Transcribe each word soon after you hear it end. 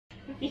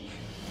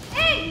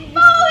Hey,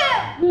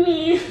 follow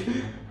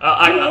him!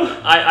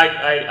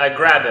 I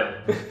grab him.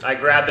 I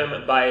grab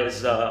him by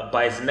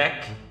his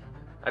neck.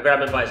 I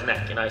grab him by his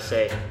neck and I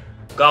say,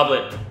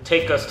 "Goblin,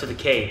 take us to the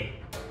cave."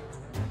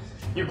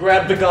 You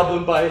grab the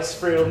goblin by his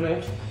frail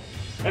neck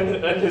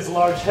and his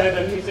large head,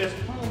 and he says,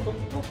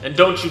 "And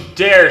don't you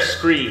dare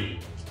scream.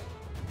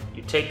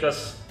 You take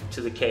us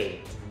to the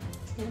cave."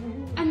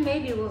 And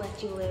maybe we'll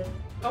let you live.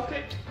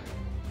 "Okay.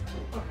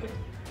 Okay.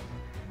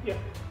 Yeah.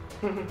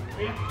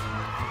 Yeah."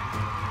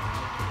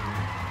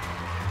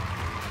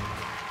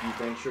 You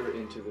venture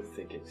into the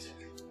thicket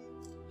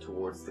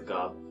towards the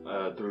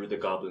through the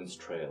goblin's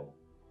trail.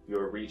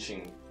 You're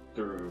reaching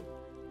through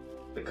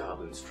the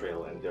goblin's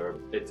trail, and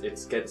it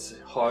gets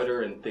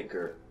harder and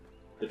thicker.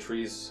 The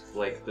trees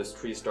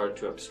start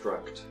to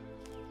obstruct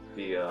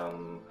the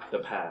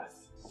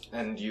path,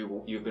 and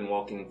you've been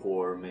walking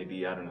for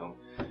maybe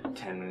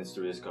 10 minutes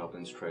through this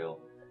goblin's trail,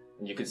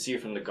 and you can see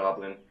from the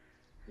goblin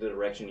the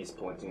direction he's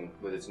pointing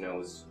with his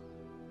nose,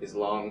 his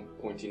long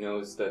pointy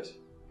nose,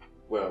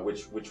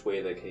 which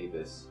way the cave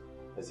is,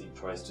 as he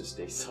tries to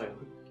stay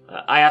silent.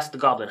 I ask the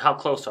goblin, "How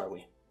close are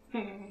we?"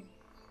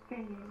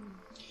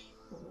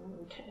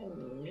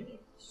 10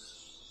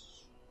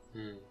 minutes.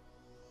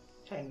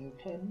 10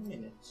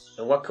 minutes.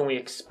 And what can we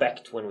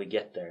expect when we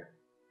get there?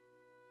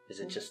 Is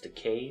it just a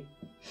cave?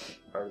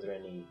 Are there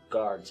any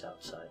guards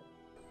outside?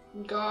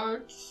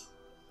 Guards.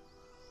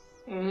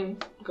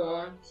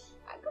 Guards.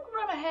 I could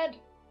run ahead.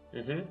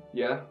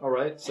 Yeah,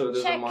 alright, so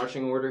there's a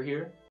marching order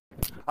here.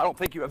 I don't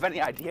think you have any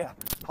idea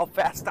how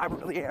fast I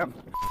really am.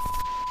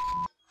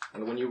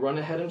 And when you run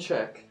ahead and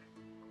check,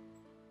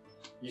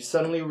 you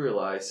suddenly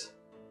realize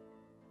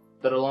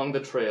that along the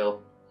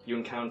trail you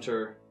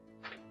encounter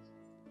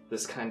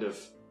this kind of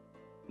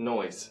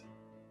noise.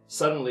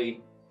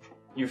 Suddenly,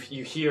 you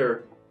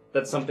hear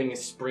that something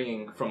is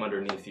springing from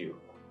underneath you.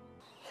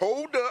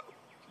 Hold up.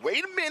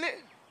 Wait a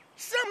minute.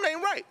 Something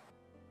ain't right.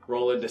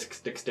 Roll a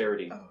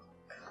dexterity. Oh,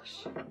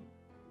 gosh.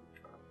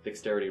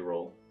 Dexterity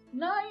roll.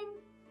 9.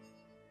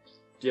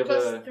 Do you have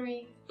Plus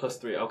 3. Plus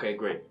 3, okay,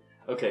 great.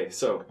 Okay,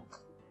 so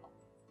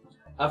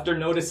after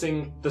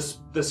noticing the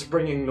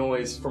springing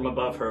noise from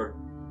above her,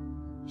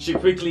 she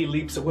quickly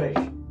leaps away.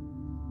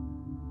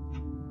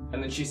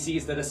 And then she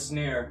sees that a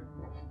snare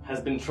has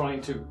been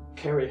trying to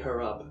carry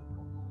her up.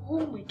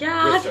 Oh my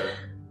god! With her.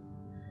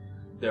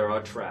 There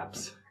are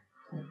traps.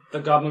 The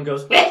goblin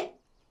goes,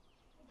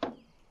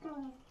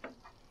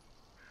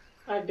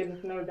 I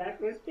didn't know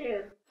that was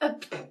there.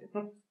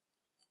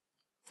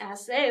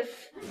 As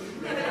if.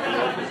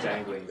 He's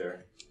dangling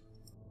there.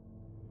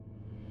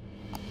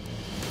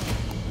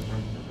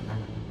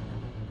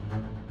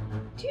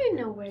 Do you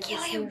know where the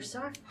snares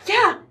are?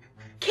 Yeah!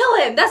 Kill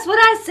him! That's what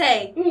I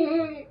say!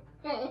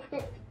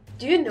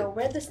 Do you know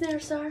where the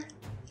snares are?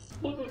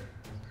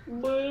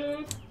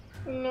 No.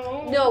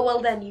 No, well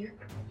then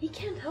he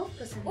can't help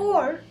us anymore.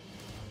 Or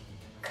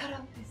cut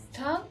off his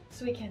tongue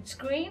so he can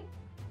scream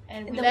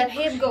and And let then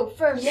him go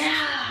first.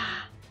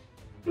 Yeah!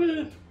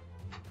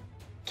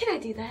 Can I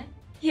do that?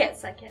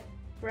 Yes, I can.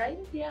 Right?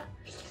 Yeah.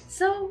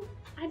 So,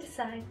 I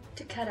decide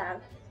to cut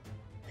out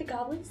the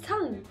goblin's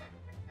tongue.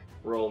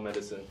 Roll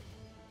medicine.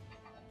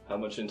 How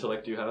much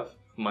intellect do you have?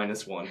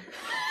 -1.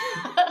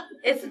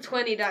 It's a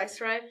 20 dice,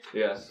 right?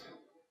 Yeah.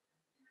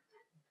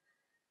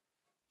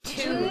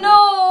 2.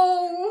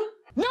 No!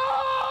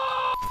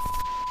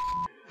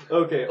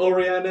 Okay,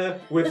 Oriana,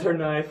 with her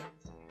knife,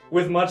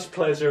 with much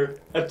pleasure,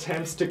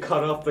 attempts to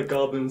cut off the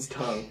goblin's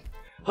tongue.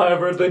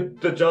 However,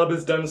 the job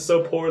is done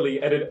so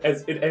poorly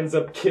as it ends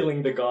up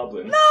killing the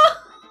goblin. No!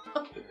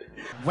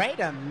 Wait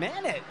a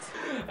minute!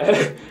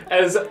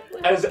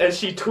 As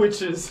she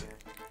twitches,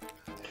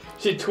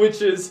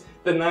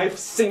 the knife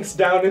sinks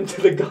down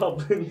into the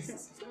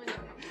goblin's.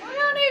 Why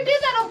don't you do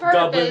that on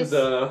purpose?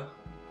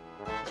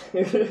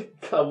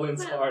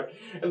 Goblin's heart,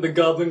 and the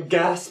goblin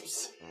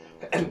gasps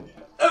and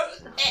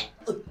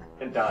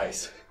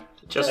dies.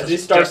 As he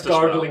starts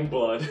gargling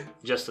blood.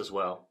 Just as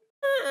well.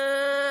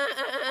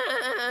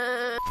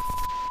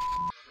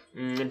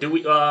 Do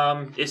we?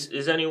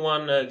 Is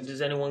anyone?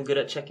 Is anyone good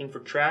at checking for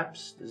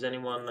traps? Does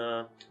anyone?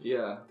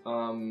 Yeah.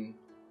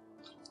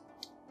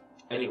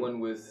 Anyone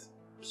with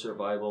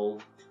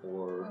survival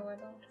or? Oh, I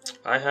don't.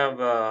 I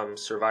have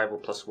survival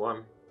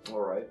 +1.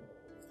 All right.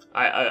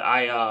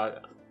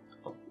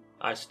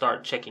 I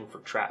start checking for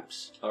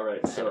traps. All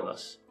right. Ahead of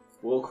us.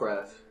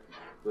 Woolcraft,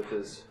 with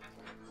his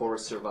 4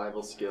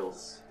 survival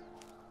skills,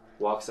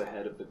 walks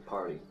ahead of the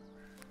party,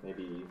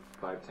 maybe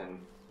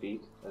 5-10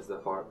 feet as the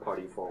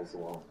party falls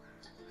along.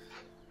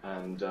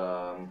 And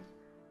all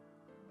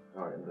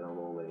right, I'm gonna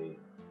roll a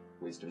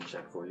wisdom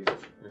check for you.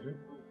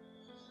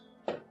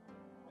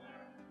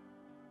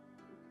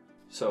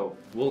 So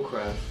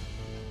Woolcraft,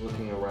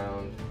 looking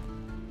around,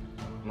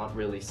 not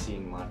really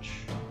seeing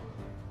much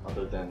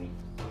other than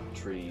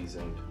trees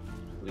and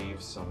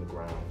leaves on the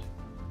ground.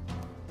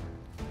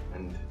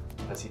 And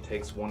as he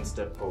takes one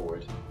step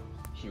forward,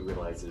 he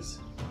realizes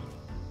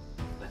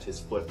that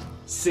his foot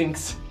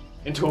sinks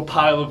into a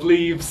pile of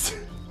leaves.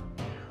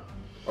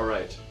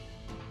 Alright.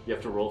 You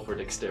have to roll for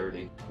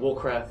dexterity.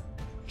 Woolcraft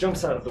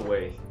jumps out of the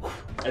way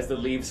as the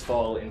leaves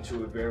fall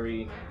into a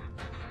very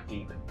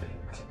deep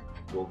pit.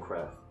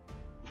 Woolcraft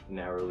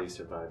narrowly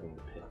surviving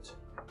the pit.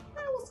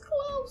 That was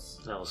close.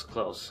 That was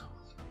close.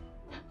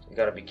 You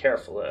gotta be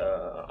careful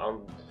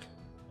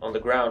on the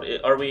ground.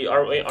 Are we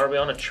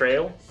on a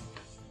trail?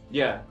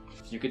 Yeah,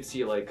 you could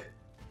see like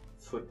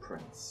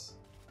footprints.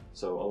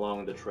 So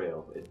along the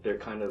trail, they're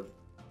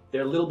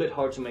a little bit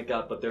hard to make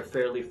out, but they're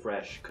fairly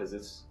fresh because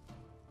it's,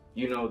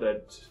 you know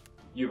that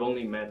you've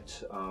only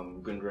met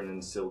Gundren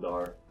and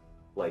Sildar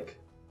like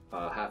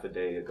half a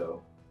day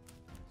ago.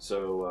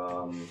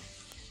 So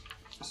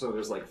so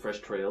there's like fresh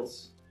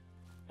trails,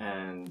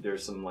 and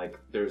there's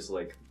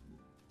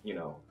you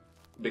know,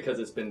 because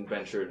it's been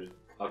ventured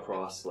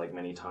across like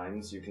many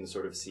times, you can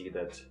sort of see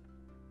that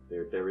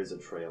there is a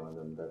trail, and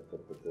then that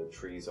the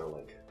trees are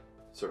like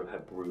sort of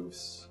have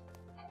grooves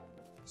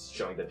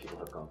showing that people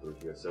have gone through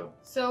here.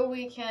 So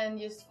we can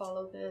just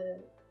follow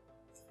the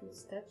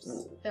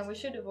footsteps. Then we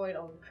should avoid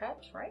all the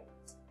traps, right?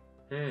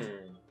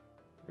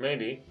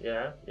 Maybe.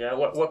 Yeah.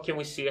 What can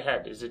we see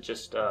ahead? Is it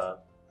just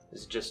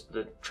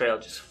the trail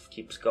just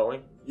keeps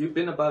going?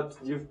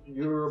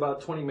 You're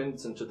about 20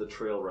 minutes into the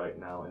trail right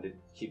now, and it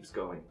keeps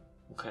going.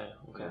 Okay.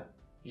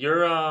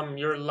 Yeah.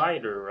 You're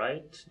lighter,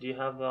 right? Do you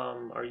have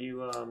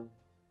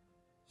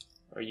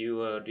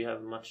do you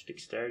have much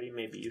dexterity?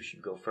 Maybe you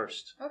should go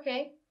first.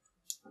 Okay.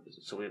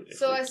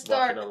 So I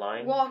start walk in a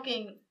line.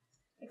 walking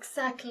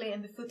exactly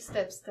in the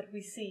footsteps that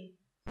we see.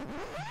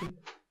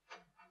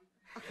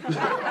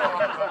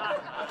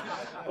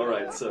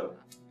 Alright, so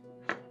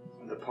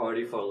the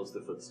party follows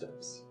the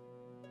footsteps.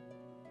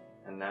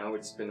 And now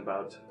it's been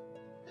about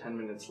 10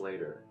 minutes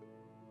later.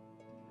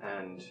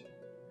 And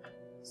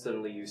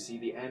suddenly you see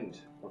the end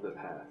of the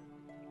path.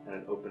 And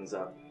it opens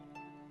up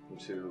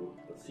into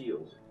a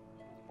field.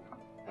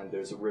 And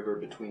there's a river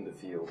between the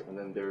field. And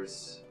then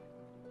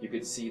you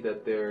could see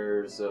that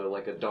there's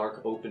like a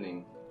dark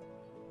opening,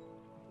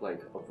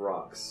 like of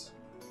rocks,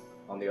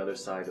 on the other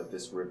side of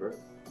this river.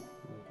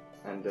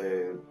 And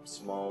a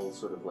small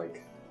sort of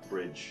like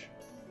bridge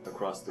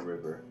across the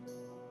river.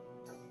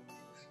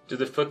 Do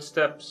the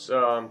footsteps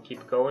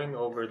keep going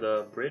over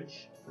the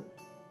bridge?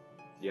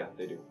 Yeah,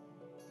 they do.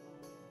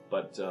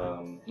 But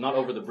not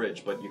over the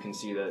bridge, but you can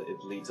see that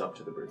it leads up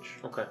to the bridge.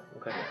 Okay.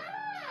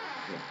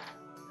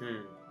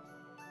 Yeah.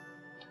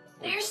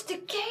 There's the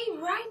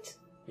cave, right?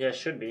 Yeah,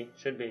 should be.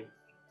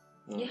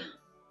 Yeah.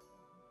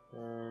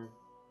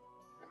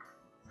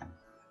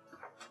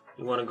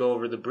 You want to go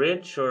over the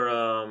bridge, or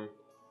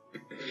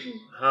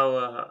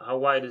how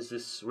wide is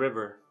this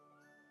river?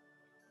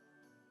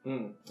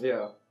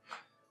 Yeah.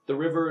 The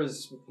river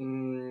is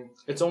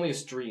it's only a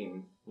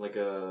stream, like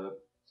a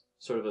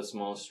sort of a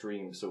small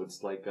stream, so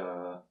it's like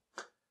 4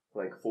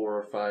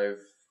 or 5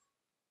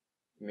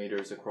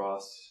 meters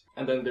across.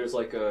 And then there's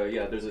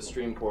there's a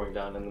stream pouring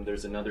down, and then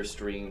there's another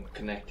stream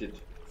connected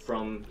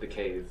from the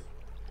cave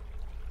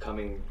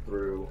coming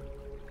through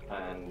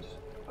and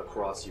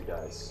across you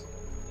guys.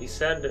 He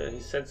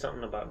said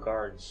something about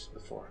guards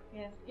before.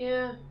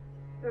 Yeah.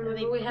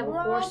 Remember, we have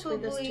a horse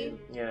with us too.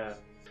 Yeah.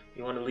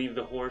 You want to leave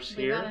the horse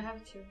We're here? gonna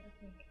have to, I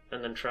think.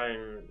 And then try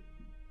and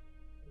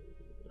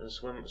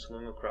swim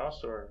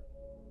across, or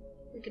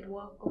We could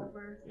walk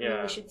over. Yeah.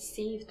 Maybe we should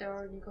see if there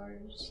are any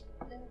guards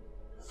there.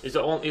 is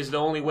the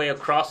only way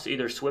across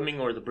either swimming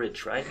or the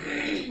bridge, right?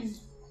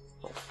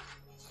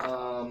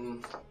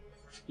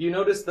 You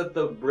notice that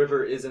the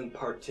river isn't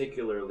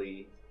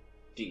particularly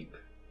deep.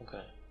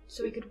 Okay.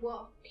 So we could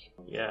walk.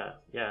 Yeah.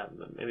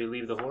 Maybe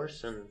leave the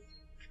horse and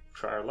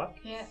try our luck.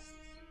 Yeah.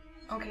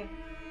 Okay.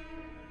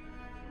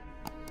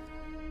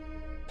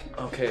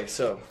 Okay,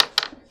 so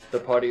the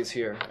party is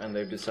here, and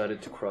they've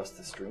decided to cross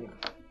the stream.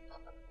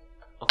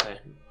 Okay.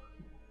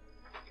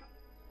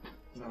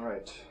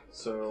 Alright,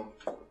 so...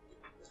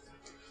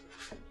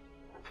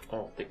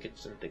 Oh,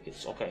 thickets and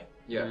thickets. Okay.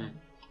 Yeah,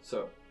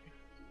 so...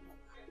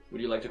 Would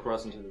you like to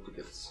cross into the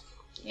thickets?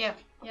 Yeah.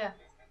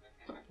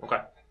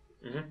 Okay.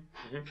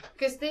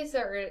 Because these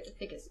are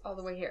thickets all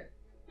the way here,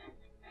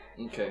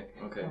 Okay.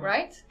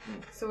 right?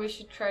 So we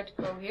should try to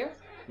go here.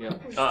 Yeah.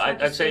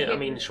 I'd say,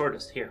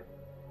 shortest here.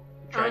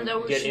 Try and no,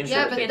 we get should- into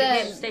Yeah, the but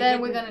thickets.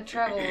 then we're gonna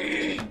travel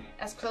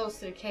as close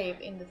to the cave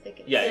in the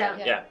thickets.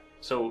 Yeah.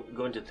 So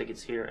go into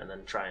thickets here and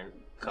then try and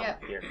come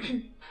here.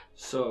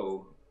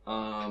 So,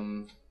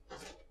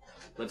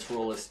 let's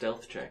roll a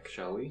stealth check,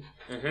 shall we?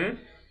 Mm-hmm.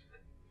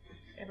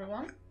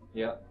 Everyone?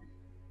 Yeah.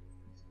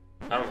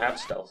 I don't have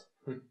stealth.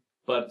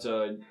 But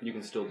you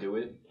can still do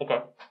it.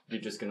 Okay.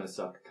 You're just gonna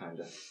suck,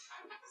 kinda.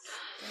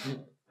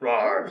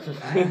 Rawr.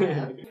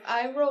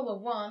 I roll a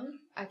 1.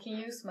 I can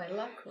use my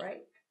luck,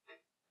 right?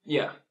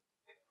 Yeah.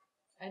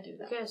 I do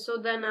that. Okay, so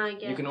then I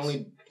get... You can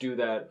only do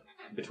that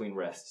between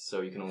rests,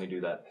 so you can only do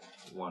that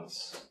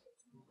once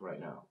right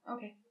now,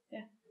 Okay.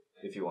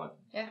 if you want.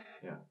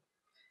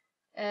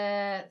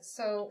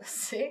 So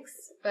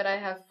 6, but I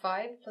have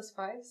 5 plus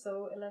 5,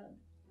 so 11.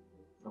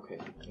 Okay,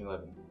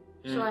 11.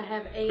 So I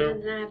have 8 Sure.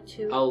 and then I have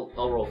 2. I'll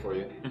roll for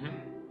you.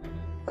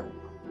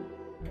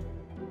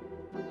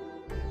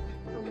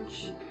 How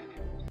much?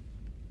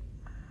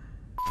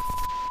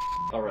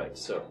 Alright,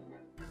 so.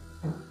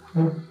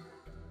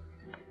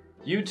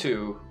 You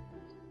two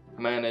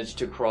managed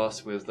to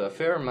cross with a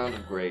fair amount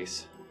of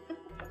grace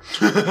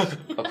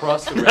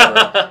across the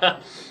river.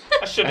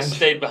 I should have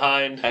stayed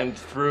behind. And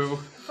through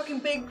Fucking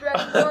big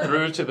dragon.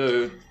 through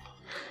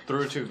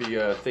to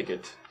the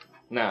thicket.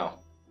 Now,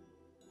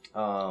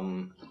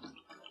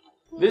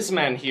 this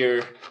man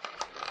here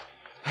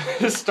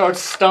starts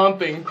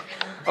stomping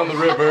on the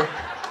river,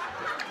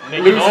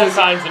 Making all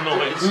kinds of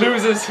noise.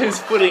 loses his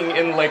footing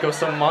in like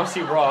some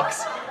mossy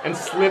rocks, and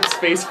slips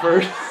face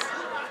first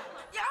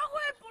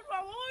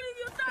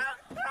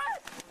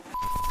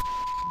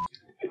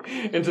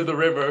into the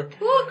river.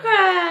 Oh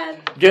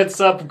crap! Gets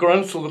up,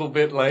 grunts a little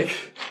bit, like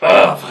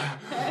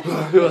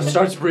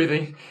starts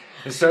breathing,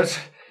 and starts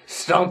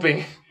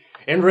stomping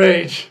in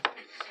rage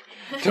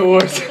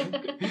towards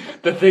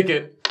the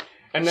thicket.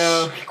 And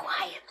now,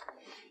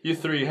 you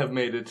three have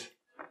made it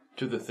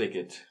to the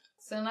thicket.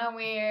 So now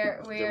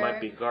we're There might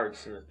be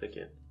guards in the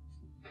thicket.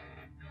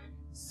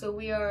 So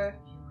we are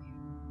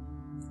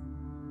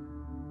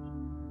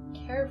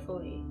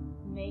carefully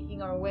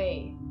making our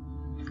way.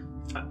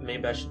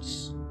 Maybe I should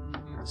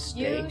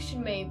stay. You should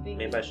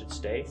maybe I should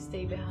stay.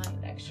 stay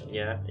behind, actually.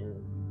 Yeah,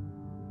 and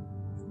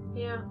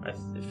Yeah. I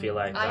feel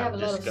like I have I'm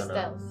a lot just of gonna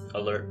stealth.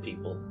 alert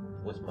people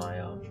with my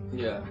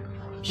Yeah.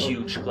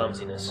 huge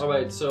clumsiness.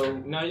 Alright, so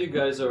now you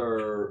guys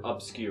are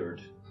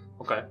obscured.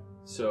 Okay.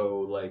 So,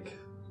 like,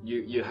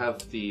 you have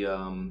the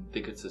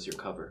thickets as your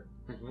cover.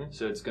 Mm-hmm.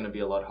 So it's gonna be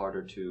a lot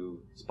harder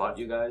to spot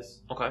you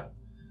guys. Okay.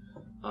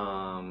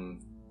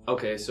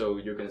 Okay, so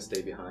you're gonna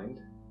stay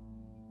behind.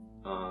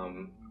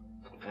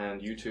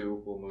 And you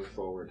two will move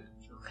forward.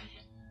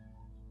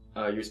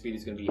 Okay. Your speed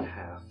is gonna be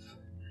half.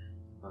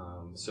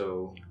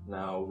 So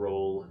now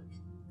roll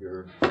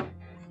your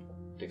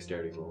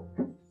dexterity roll.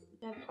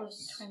 I have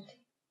plus 20.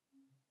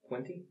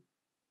 20?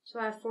 So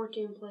I have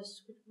 14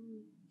 plus.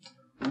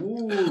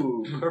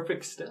 Ooh,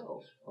 perfect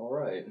stealth.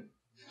 Alright.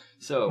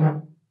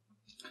 So,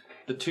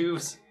 the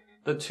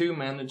two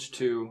managed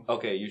to...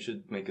 Okay, you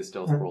should make a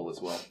stealth roll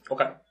as well.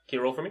 Okay. Can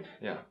you roll for me?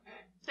 Yeah.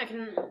 I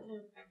can.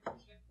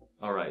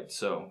 Alright,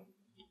 so...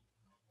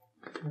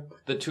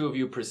 The two of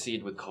you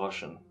proceed with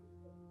caution.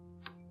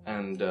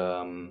 And,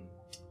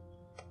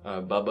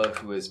 Bubba,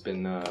 who has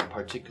been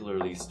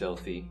particularly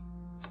stealthy,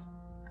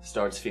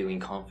 starts feeling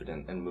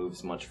confident and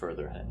moves much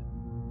further ahead.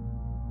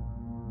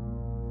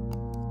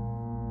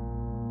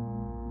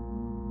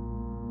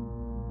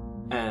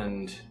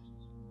 And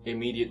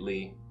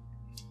immediately,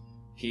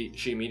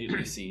 she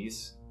immediately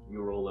sees.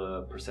 You roll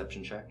a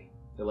perception check.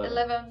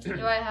 11.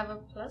 Do I have a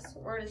plus?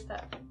 Or is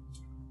that?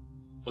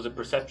 Was it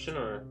perception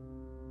or?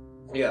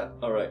 Yeah,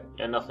 alright.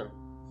 Yeah, nothing.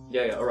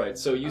 Yeah, alright.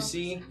 So you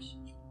see,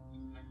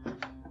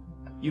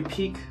 you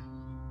peek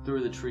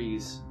through the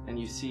trees, and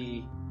you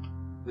see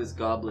this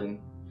goblin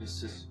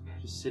just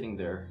sitting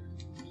there,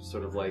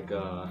 sort of like,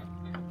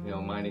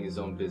 minding his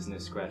own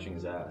business, scratching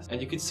his ass. And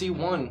you could see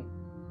one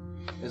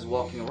is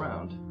walking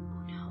around.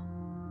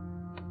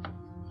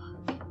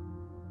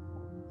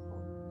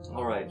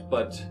 Alright,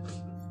 but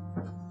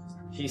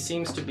he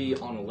seems to be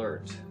on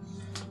alert.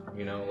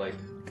 Like,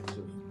 sort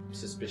of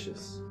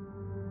suspicious.